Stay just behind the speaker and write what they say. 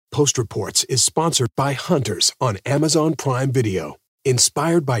Post Reports is sponsored by Hunters on Amazon Prime Video.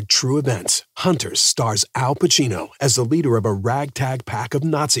 Inspired by true events, Hunters stars Al Pacino as the leader of a ragtag pack of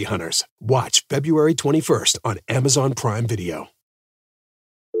Nazi hunters. Watch February 21st on Amazon Prime Video.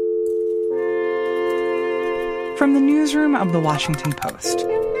 From the newsroom of The Washington Post.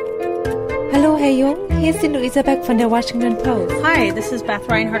 Hallo, Herr Jung. Hier ist die Luisa Beck von der Washington Post. Hi, this is Beth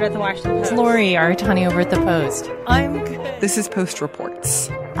Reinhardt at The Washington Post. It's Lori Aratani over at The Post. I'm good. This is Post Reports.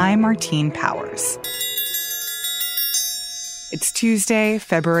 I'm Martine Powers. It's Tuesday,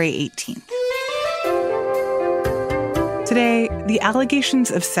 February 18th. Today, the allegations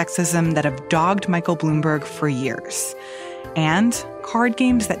of sexism that have dogged Michael Bloomberg for years, and card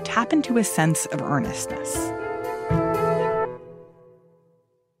games that tap into a sense of earnestness.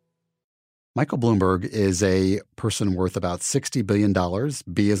 Michael Bloomberg is a person worth about $60 billion.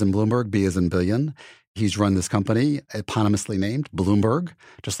 B as in Bloomberg, B as in billion. He's run this company, eponymously named Bloomberg,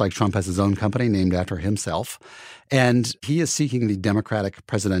 just like Trump has his own company named after himself. And he is seeking the Democratic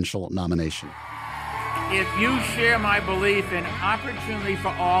presidential nomination. If you share my belief in opportunity for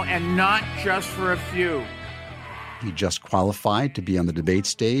all and not just for a few. He just qualified to be on the debate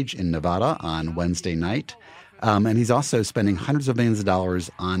stage in Nevada on Wednesday night. And he's also spending hundreds of millions of dollars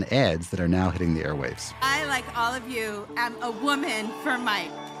on ads that are now hitting the airwaves. I, like all of you, am a woman for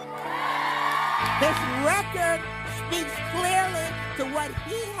Mike. This record speaks clearly to what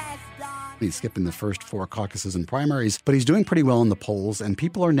he has done. He's skipping the first four caucuses and primaries, but he's doing pretty well in the polls, and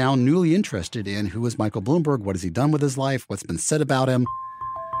people are now newly interested in who is Michael Bloomberg, what has he done with his life, what's been said about him.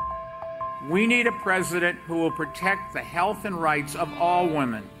 We need a president who will protect the health and rights of all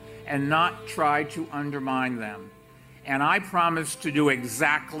women and not try to undermine them. And I promise to do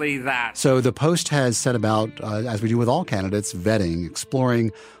exactly that. So the Post has set about, as we do with all candidates, vetting,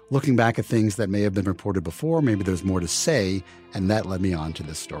 exploring, looking back at things that may have been reported before. Maybe there's more to say, and that led me on to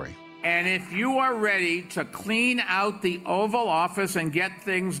this story. And if you are ready to clean out the Oval Office and get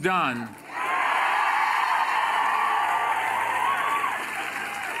things done,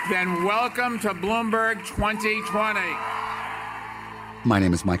 then welcome to Bloomberg 2020. My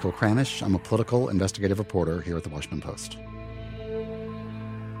name is Michael Kranish. I'm a political investigative reporter here at The Washington Post.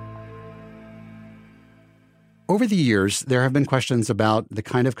 Over the years, there have been questions about the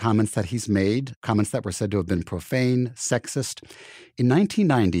kind of comments that he's made, comments that were said to have been profane, sexist. In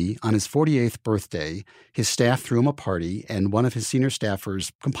 1990, on his 48th birthday, his staff threw him a party, and one of his senior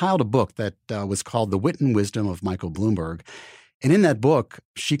staffers compiled a book that was called The Wit and Wisdom of Michael Bloomberg. And in that book,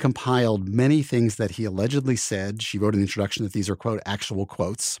 she compiled many things that he allegedly said. She wrote in the introduction that these are, quote, actual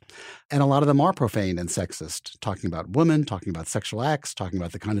quotes. And a lot of them are profane and sexist, talking about women, talking about sexual acts, talking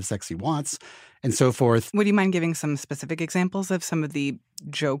about the kind of sex he wants, and so forth. Would you mind giving some specific examples of some of the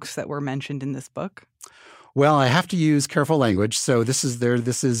jokes that were mentioned in this book? Well, I have to use careful language. So there's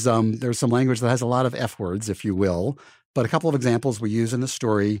some language that has a lot of F words, if you will. But a couple of examples we use in the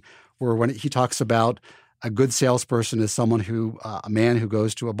story were when he talks about a good salesperson is someone who, a man who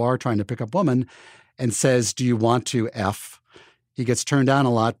goes to a bar trying to pick up women and says, "Do you want to F?" He gets turned down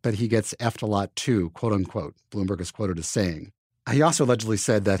a lot, but he gets F'd a lot too, quote unquote. Bloomberg is quoted as saying. He also allegedly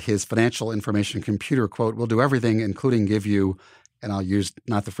said that his financial information computer, quote, will do everything, including give you, and I'll use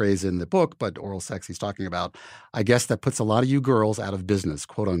not the phrase in the book, but oral sex he's talking about. I guess that puts a lot of you girls out of business,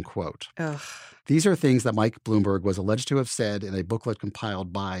 quote unquote. Ugh. These are things that Mike Bloomberg was alleged to have said in a booklet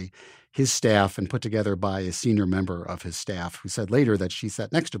compiled by his staff and put together by a senior member of his staff who said later that she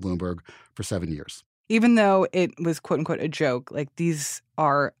sat next to Bloomberg for 7 years. Even though it was, quote unquote, a joke, like these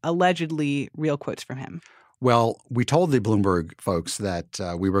are allegedly real quotes from him. Well, we told the Bloomberg folks that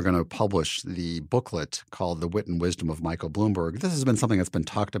we were going to publish the booklet called The Wit and Wisdom of Michael Bloomberg. This has been something that's been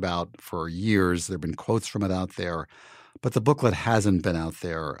talked about for years. There have been quotes from it out there. But the booklet hasn't been out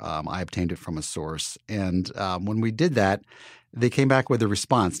there. I obtained it from a source. And when we did that, they came back with a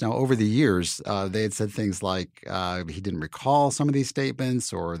response. Now, over the years, they had said things like he didn't recall some of these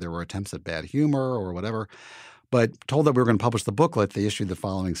statements, or there were attempts at bad humor or whatever. But told that we were going to publish the booklet, they issued the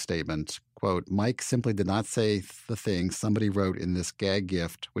following statement, quote, "Mike simply did not say the thing somebody wrote in this gag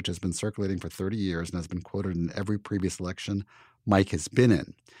gift, which has been circulating for 30 years and has been quoted in every previous election Mike has been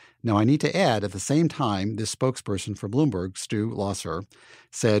in." Now, I need to add, at the same time, this spokesperson for Bloomberg, Stu Losser,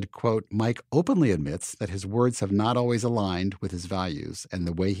 said, quote, "Mike openly admits that his words have not always aligned with his values, and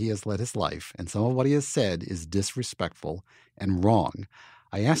the way he has led his life, and some of what he has said is disrespectful and wrong.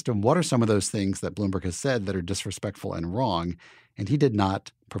 I asked him what are some of those things that Bloomberg has said that are disrespectful and wrong, and he did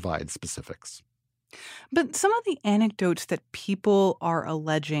not provide specifics." But some of the anecdotes that people are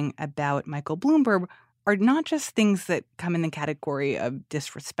alleging about Michael Bloomberg are not just things that come in the category of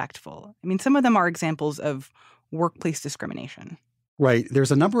disrespectful. I mean, some of them are examples of workplace discrimination. Right.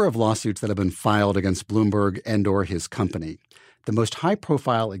 There's a number of lawsuits that have been filed against Bloomberg and or his company. The most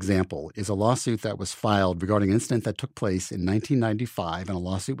high-profile example is a lawsuit that was filed regarding an incident that took place in 1995, and a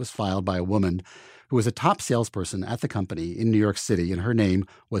lawsuit was filed by a woman who was a top salesperson at the company in New York City, and her name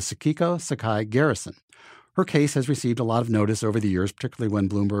was Sakiko Sakai Garrison. Her case has received a lot of notice over the years, particularly when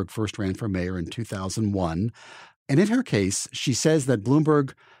Bloomberg first ran for mayor in 2001. And in her case, she says that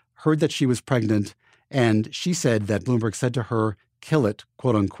Bloomberg heard that she was pregnant, and she said that Bloomberg said to her, "Kill it,"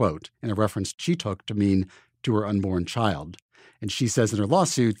 quote unquote, in a reference she took to mean to her unborn child. And she says in her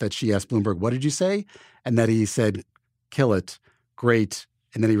lawsuit that she asked Bloomberg, "What did you say?" And that he said, "Kill it, great."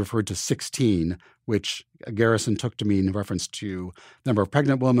 And then he referred to 16, which Garrison took to mean in reference to number of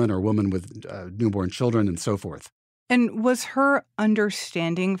pregnant women or women with newborn children and so forth. And was her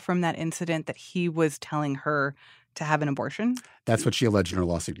understanding from that incident that he was telling her to have an abortion? That's what she alleged in her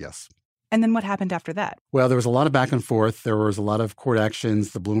lawsuit, yes. And then what happened after that? Well, there was a lot of back and forth. There was a lot of court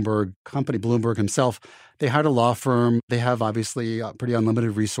actions. The Bloomberg company, Bloomberg himself, they hired a law firm. They have obviously pretty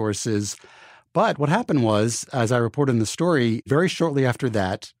unlimited resources. But what happened was, as I reported in the story, very shortly after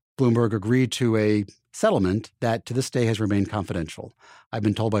that, Bloomberg agreed to a settlement that to this day has remained confidential. I've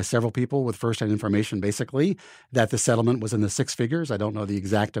been told by several people with firsthand information, basically, that the settlement was in the six figures. I don't know the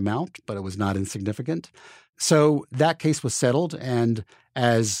exact amount, but it was not insignificant. So that case was settled. And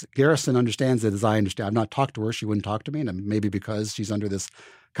as Garrison understands it, as I understand, I've not talked to her. She wouldn't talk to me, and maybe because she's under this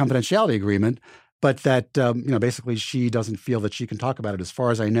confidentiality agreement. But that, basically she doesn't feel that she can talk about it as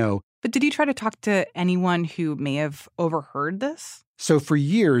far as I know. But did you try to talk to anyone who may have overheard this? So for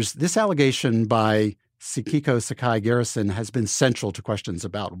years, this allegation by Sakiko Sakai Garrison has been central to questions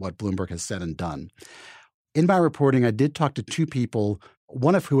about what Bloomberg has said and done. In my reporting, I did talk to two people,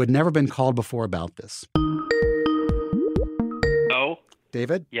 one of who had never been called before about this. Hello?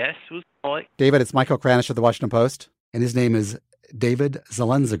 David? Yes, who's calling? David, it's Michael Kranish of the Washington Post, and his name is David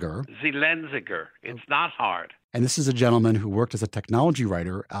Zelenziger. Zelenziger. It's not hard. And this is a gentleman who worked as a technology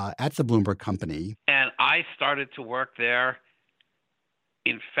writer at the Bloomberg company. And I started to work there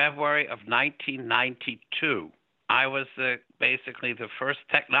in February of 1992. I was basically the first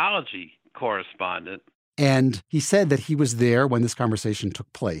technology correspondent. And he said that he was there when this conversation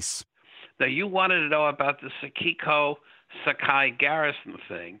took place. Now, you wanted to know about the Sakiko Sakai Garrison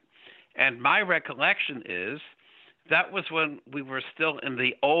thing. And my recollection is that was when we were still in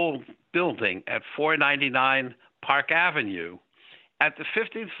the old building at 499 Park Avenue. At the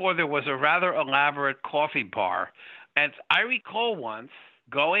 15th floor, there was a rather elaborate coffee bar. And I recall once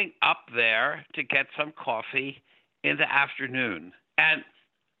going up there to get some coffee in the afternoon. And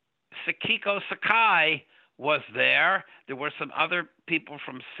Sakiko Sakai was there. There were some other people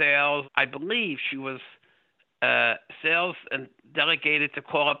from sales. I believe she was sales and delegated to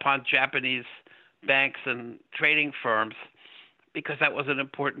call upon Japanese banks and trading firms because that was an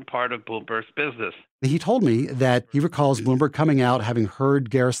important part of Bloomberg's business. He told me that he recalls Bloomberg coming out, having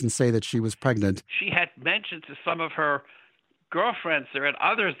heard Garrison say that she was pregnant. She had mentioned to some of her girlfriends there and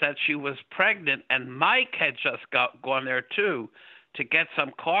others that she was pregnant, and Mike had just gone there too to get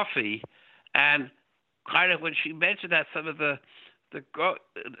some coffee. And kind of when she mentioned that, some of the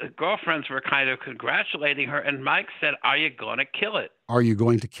girlfriends were kind of congratulating her, and Mike said, "Are you going to kill it? Are you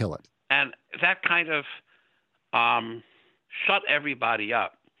going to kill it?" And that kind of shut everybody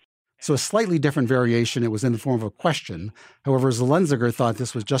up. So a slightly different variation. It was in the form of a question. However, Zelenziger thought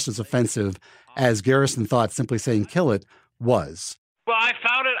this was just as offensive as Garrison thought simply saying "kill it" was. Well, I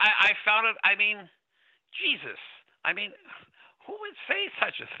found it. I mean, Jesus. I mean, who would say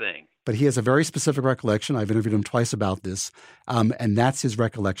such a thing? But he has a very specific recollection. I've interviewed him twice about this, and that's his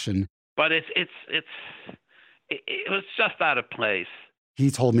recollection. But it was just out of place. He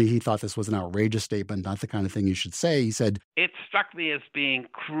told me he thought this was an outrageous statement, not the kind of thing you should say. He said, "It struck me as being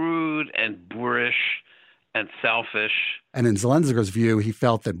crude and boorish and selfish." And in Zelenziger's view, he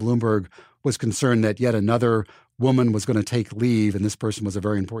felt that Bloomberg was concerned that yet another woman was going to take leave, and this person was a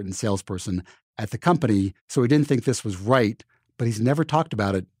very important salesperson at the company. So he didn't think this was right, but he's never talked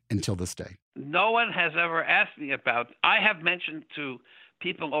about it until this day. No one has ever asked me about it. I have mentioned to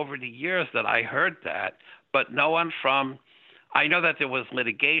people over the years that I heard that, but no one from... I know that there was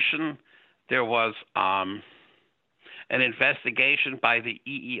litigation. There was an investigation by the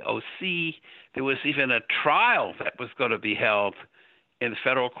EEOC. There was even a trial that was going to be held in the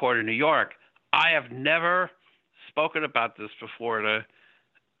federal court in New York. I have never spoken about this before to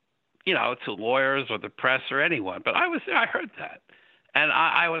lawyers or the press or anyone, but I was there. I heard that, and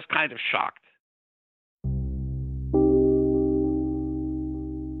I was kind of shocked.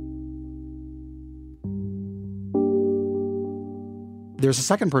 There's a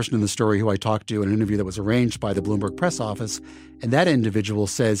second person in the story who I talked to in an interview that was arranged by the Bloomberg press office, and that individual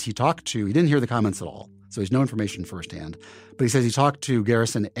says he didn't hear the comments at all, so he has no information firsthand, but he says he talked to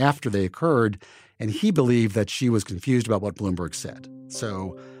Garrison after they occurred, and he believed that she was confused about what Bloomberg said.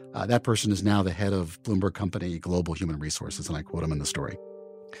 So that person is now the head of Bloomberg Company Global Human Resources, and I quote him in the story.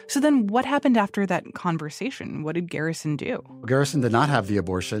 So then what happened after that conversation? What did Garrison do? Garrison did not have the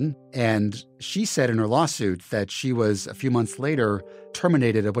abortion, and she said in her lawsuit that she was, a few months later,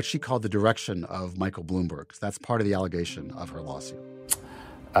 terminated at what she called the direction of Michael Bloomberg. So that's part of the allegation of her lawsuit.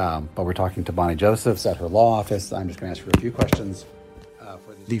 But we're talking to Bonnie Josephs at her law office. I'm just going to ask her a few questions.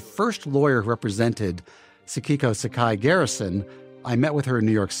 The first lawyer who represented Sakiko Sakai Garrison, I met with her in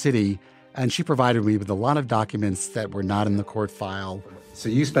New York City, and she provided me with a lot of documents that were not in the court file. So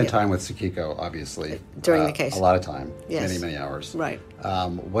you spent time with Sakiko, obviously. During the case. A lot of time. Yes. Many, many hours. Right.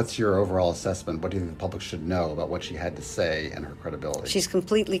 What's your overall assessment? What do you think the public should know about what she had to say and her credibility? She's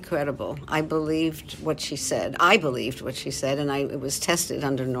completely credible. I believed what she said, and it was tested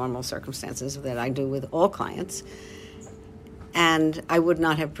under normal circumstances that I do with all clients. And I would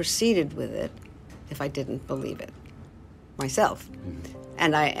not have proceeded with it if I didn't believe it myself. Mm-hmm.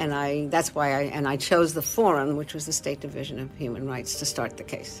 And that's why I chose the forum, which was the State Division of Human Rights, to start the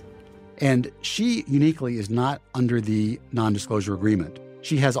case. And she uniquely is not under the non-disclosure agreement.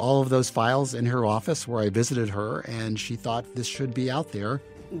 She has all of those files in her office where I visited her, and she thought this should be out there.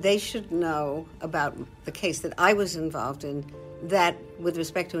 They should know about the case that I was involved in, that with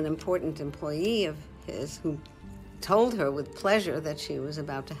respect to an important employee of his who told her with pleasure that she was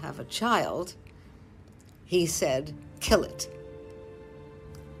about to have a child, he said, "Kill it."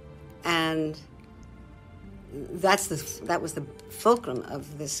 And that was the fulcrum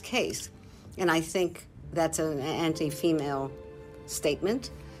of this case. And I think that's an anti-female statement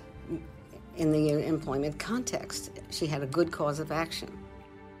in the employment context. She had a good cause of action.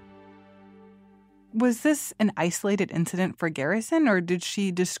 Was this an isolated incident for Garrison, or did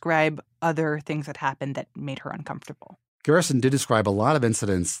she describe other things that happened that made her uncomfortable? Garrison did describe a lot of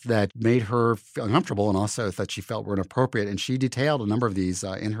incidents that made her feel uncomfortable and also that she felt were inappropriate, and she detailed a number of these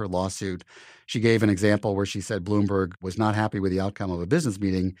in her lawsuit. She gave an example where she said Bloomberg was not happy with the outcome of a business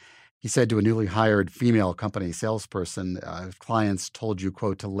meeting. He said to a newly hired female company salesperson, if clients told you,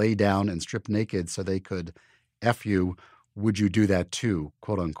 quote, to lay down and strip naked so they could F you, would you do that too,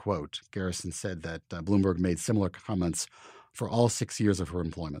 quote unquote. Garrison said that Bloomberg made similar comments for all 6 years of her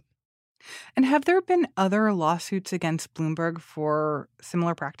employment. And have there been other lawsuits against Bloomberg for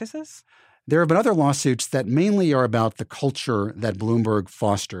similar practices? There have been other lawsuits that mainly are about the culture that Bloomberg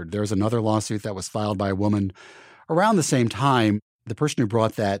fostered. There's another lawsuit that was filed by a woman around the same time. The person who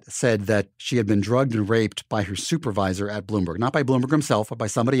brought that said that she had been drugged and raped by her supervisor at Bloomberg, not by Bloomberg himself, but by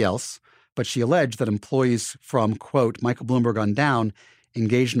somebody else. But she alleged that employees from, quote, Michael Bloomberg on down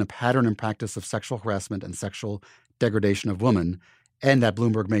engaged in a pattern and practice of sexual harassment and sexual degradation of women, and that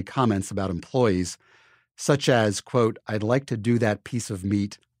Bloomberg made comments about employees such as, quote, I'd like to do that piece of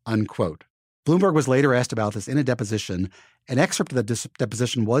meat, unquote. Bloomberg was later asked about this in a deposition. An excerpt of that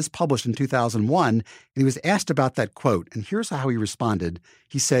deposition was published in 2001, and he was asked about that quote. And here's how he responded.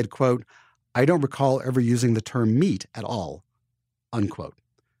 He said, quote, I don't recall ever using the term meat at all, unquote.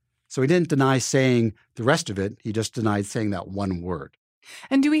 So he didn't deny saying the rest of it. He just denied saying that one word.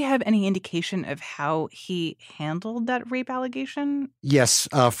 And do we have any indication of how he handled that rape allegation? Yes.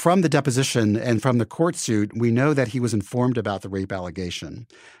 From the deposition and from the court suit, we know that he was informed about the rape allegation.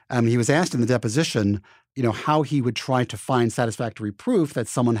 He was asked in the deposition, how he would try to find satisfactory proof that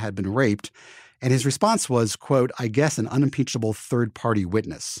someone had been raped. And his response was, quote, I guess an unimpeachable third-party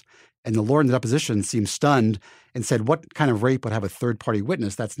witness. And the lawyer in the deposition seemed stunned and said, what kind of rape would have a third-party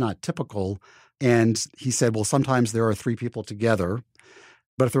witness? That's not typical. And he said, well, sometimes there are 3 people together.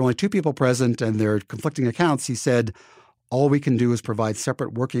 But if there are only 2 people present and there are conflicting accounts, he said, all we can do is provide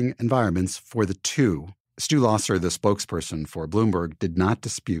separate working environments for the 2. Stu Losser, the spokesperson for Bloomberg, did not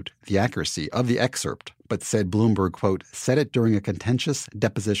dispute the accuracy of the excerpt, but said Bloomberg, quote, said it during a contentious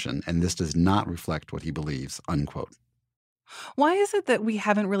deposition, and this does not reflect what he believes, unquote. Why is it that we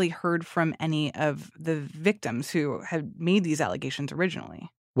haven't really heard from any of the victims who had made these allegations originally?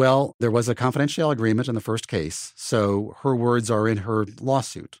 Well, there was a confidential agreement in the first case, so her words are in her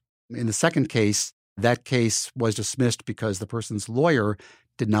lawsuit. In the second case, that case was dismissed because the person's lawyer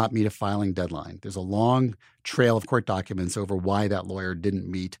did not meet a filing deadline. There's a long trail of court documents over why that lawyer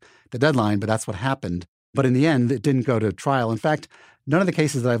didn't meet the deadline, but that's what happened. But in the end, it didn't go to trial. In fact, none of the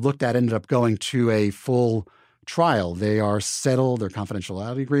cases that I've looked at ended up going to a full trial. They are settled, they're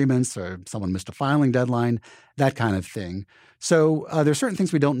confidentiality agreements, or someone missed a filing deadline, that kind of thing. So there's certain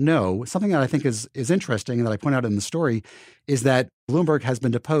things we don't know. Something that I think is interesting and that I point out in the story is that Bloomberg has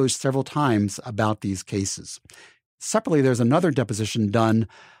been deposed several times about these cases. Separately, there's another deposition done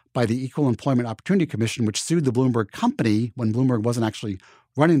by the Equal Employment Opportunity Commission, which sued the Bloomberg company when Bloomberg wasn't actually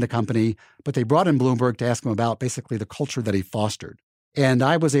running the company, but they brought in Bloomberg to ask him about basically the culture that he fostered. And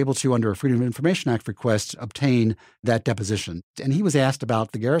I was able to, under a Freedom of Information Act request, obtain that deposition. And he was asked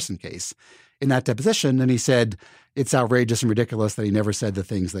about the Garrison case in that deposition, and he said it's outrageous and ridiculous that he never said the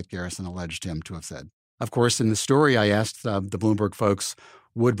things that Garrison alleged him to have said. Of course, in the story, I asked the Bloomberg folks,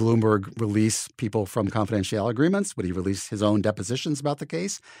 would Bloomberg release people from confidentiality agreements? Would he release his own depositions about the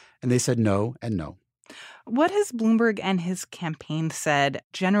case? And they said no and no. What has Bloomberg and his campaign said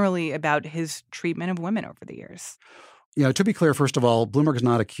generally about his treatment of women over the years? To be clear, first of all, Bloomberg is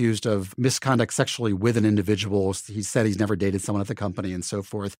not accused of misconduct sexually with an individual. He said he's never dated someone at the company and so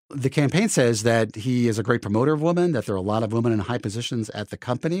forth. The campaign says that he is a great promoter of women, that there are a lot of women in high positions at the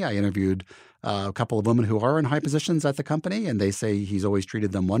company. I interviewed a couple of women who are in high positions at the company, and they say he's always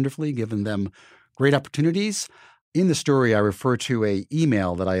treated them wonderfully, given them great opportunities. In the story, I refer to an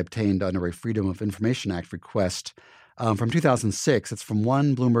email that I obtained under a Freedom of Information Act request from 2006. It's from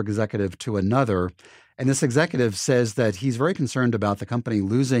one Bloomberg executive to another. And this executive says that he's very concerned about the company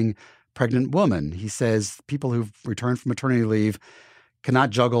losing pregnant women. He says people who've returned from maternity leave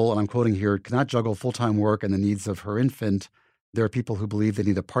cannot juggle, and I'm quoting here, cannot juggle full-time work and the needs of her infant. There are people who believe they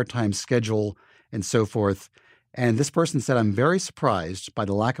need a part-time schedule and so forth. And this person said, I'm very surprised by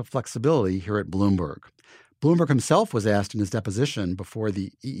the lack of flexibility here at Bloomberg. Bloomberg himself was asked in his deposition before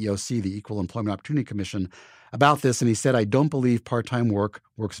the EEOC, the Equal Employment Opportunity Commission, about this, and he said, I don't believe part-time work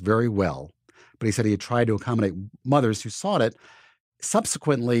works very well. But he said he had tried to accommodate mothers who sought it.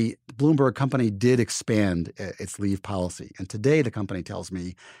 Subsequently, the Bloomberg company did expand its leave policy. And today the company tells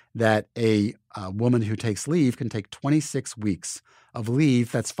me that a woman who takes leave can take 26 weeks of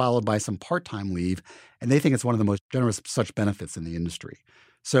leave that's followed by some part-time leave. And they think it's one of the most generous such benefits in the industry.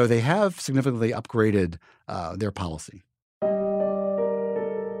 So they have significantly upgraded their policy.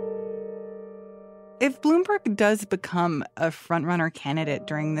 If Bloomberg does become a frontrunner candidate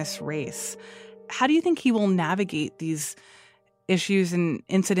during this race, how do you think he will navigate these issues and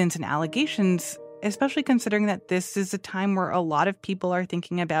incidents and allegations, especially considering that this is a time where a lot of people are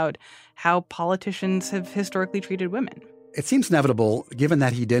thinking about how politicians have historically treated women? It seems inevitable, given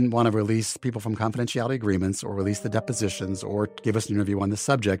that he didn't want to release people from confidentiality agreements or release the depositions or give us an interview on the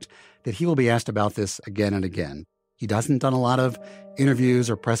subject, that he will be asked about this again and again. He hasn't done a lot of interviews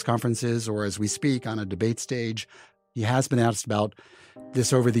or press conferences or, as we speak, on a debate stage. He has been asked about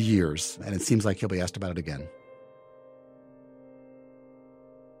this over the years, and it seems like he'll be asked about it again.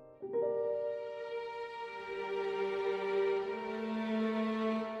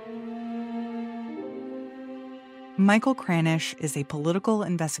 Michael Kranish is a political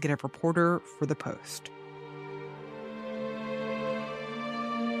investigative reporter for The Post.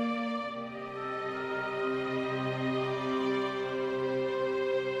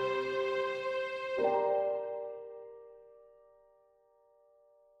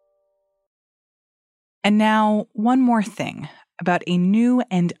 And now, one more thing about a new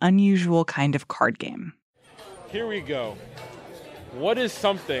and unusual kind of card game. Here we go. What is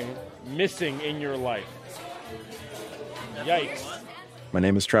something missing in your life? Yikes. My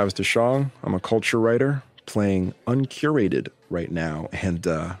name is Travis DeShong. I'm a culture writer playing Uncurated right now, and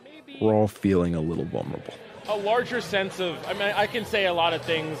we're all feeling a little vulnerable. A larger sense of, I can say a lot of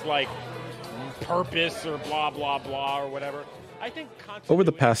things like purpose or blah, blah, blah, or whatever. I think over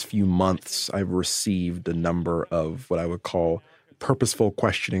the past few months, I've received a number of what I would call purposeful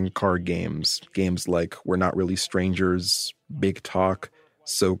questioning card games. Games like We're Not Really Strangers, Big Talk,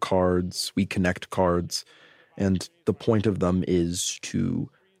 So Cards, We Connect cards. And the point of them is to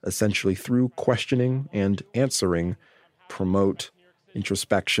essentially, through questioning and answering, promote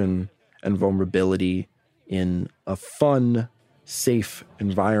introspection and vulnerability in a fun, safe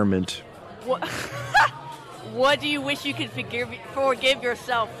environment. What do you wish you could forgive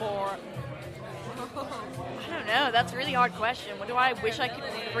yourself for? I don't know. That's a really hard question. What do I wish I could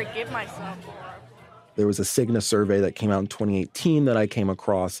forgive myself for? There was a Cigna survey that came out in 2018 that I came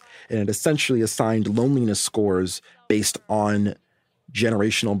across, and it essentially assigned loneliness scores based on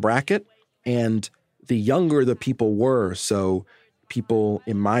generational bracket. And the younger the people were, so people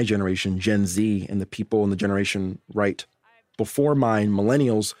in my generation, Gen Z, and the people in the generation right before mine,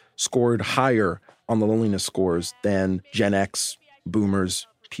 millennials, scored higher on the loneliness scores than Gen X, boomers,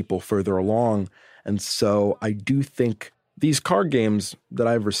 people further along. And so I do think these card games that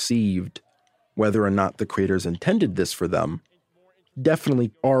I've received, whether or not the creators intended this for them,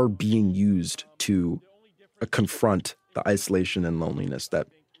 definitely are being used to confront the isolation and loneliness that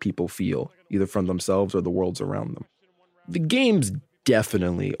people feel, either from themselves or the worlds around them. The games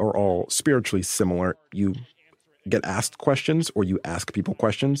definitely are all spiritually similar. You get asked questions or you ask people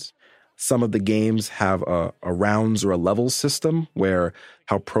questions. Some of the games have a rounds or a levels system where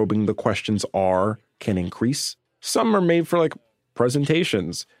how probing the questions are can increase. Some are made for like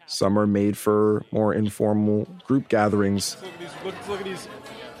presentations. Some are made for more informal group gatherings. Look at these.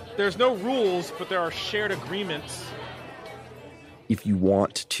 There's no rules, but there are shared agreements. If you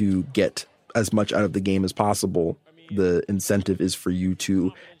want to get as much out of the game as possible, the incentive is for you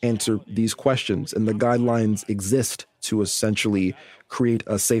to answer these questions. And the guidelines exist to essentially create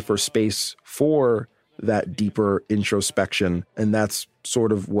a safer space for that deeper introspection. And that's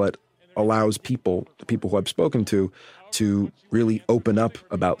sort of what allows people, the people who I've spoken to really open up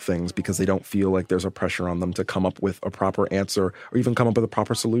about things because they don't feel like there's a pressure on them to come up with a proper answer or even come up with a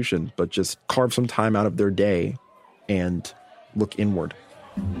proper solution, but just carve some time out of their day and look inward.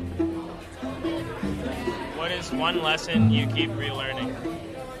 What is one lesson you keep relearning?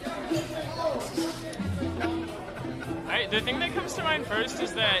 The thing that comes to mind first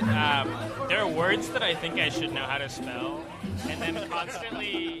is that there are words that I think I should know how to spell, and then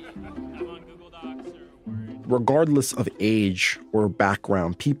constantly I'm on Google Docs or Word. Regardless of age or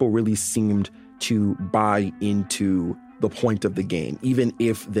background, people really seemed to buy into the point of the game, even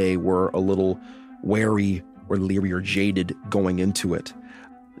if they were a little wary or leery or jaded going into it.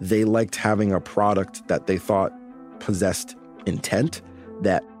 They liked having a product that they thought possessed intent,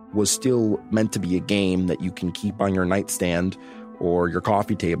 that was still meant to be a game that you can keep on your nightstand or your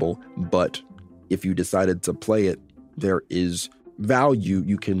coffee table. But if you decided to play it, there is value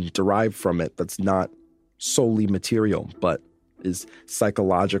you can derive from it that's not solely material, but is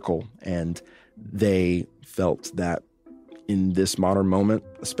psychological. And they felt that in this modern moment,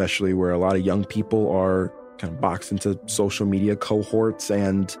 especially where a lot of young people are kind of boxed into social media cohorts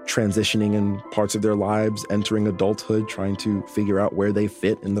and transitioning in parts of their lives, entering adulthood, trying to figure out where they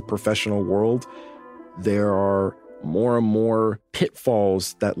fit in the professional world, there are more and more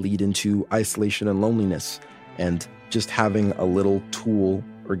pitfalls that lead into isolation and loneliness. And just having a little tool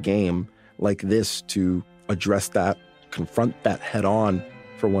or game like this to address that, confront that head on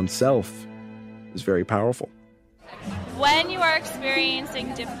for oneself is very powerful. When you are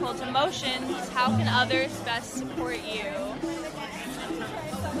experiencing difficult emotions, how can others best support you?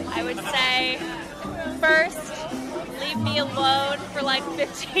 I would say, first, leave me alone for like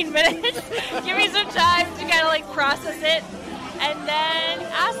 15 minutes. Give me some time to kind of like process it. And then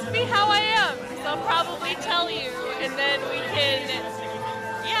ask me how I am. So I'll probably tell you. And then we can,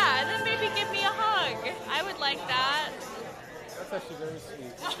 and then maybe give me a hug. I would like that. That's actually very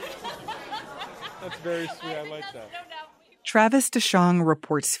sweet. That's very sweet. I like that. Travis DeShong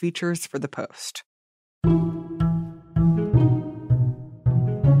reports features for The Post.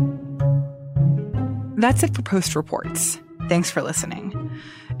 That's it for Post Reports. Thanks for listening.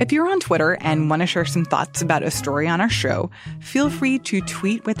 If you're on Twitter and want to share some thoughts about a story on our show, feel free to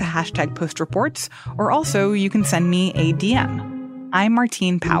tweet with the hashtag #PostReports, or also you can send me a DM. I'm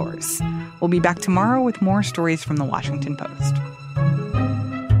Martine Powers. We'll be back tomorrow with more stories from the Washington Post.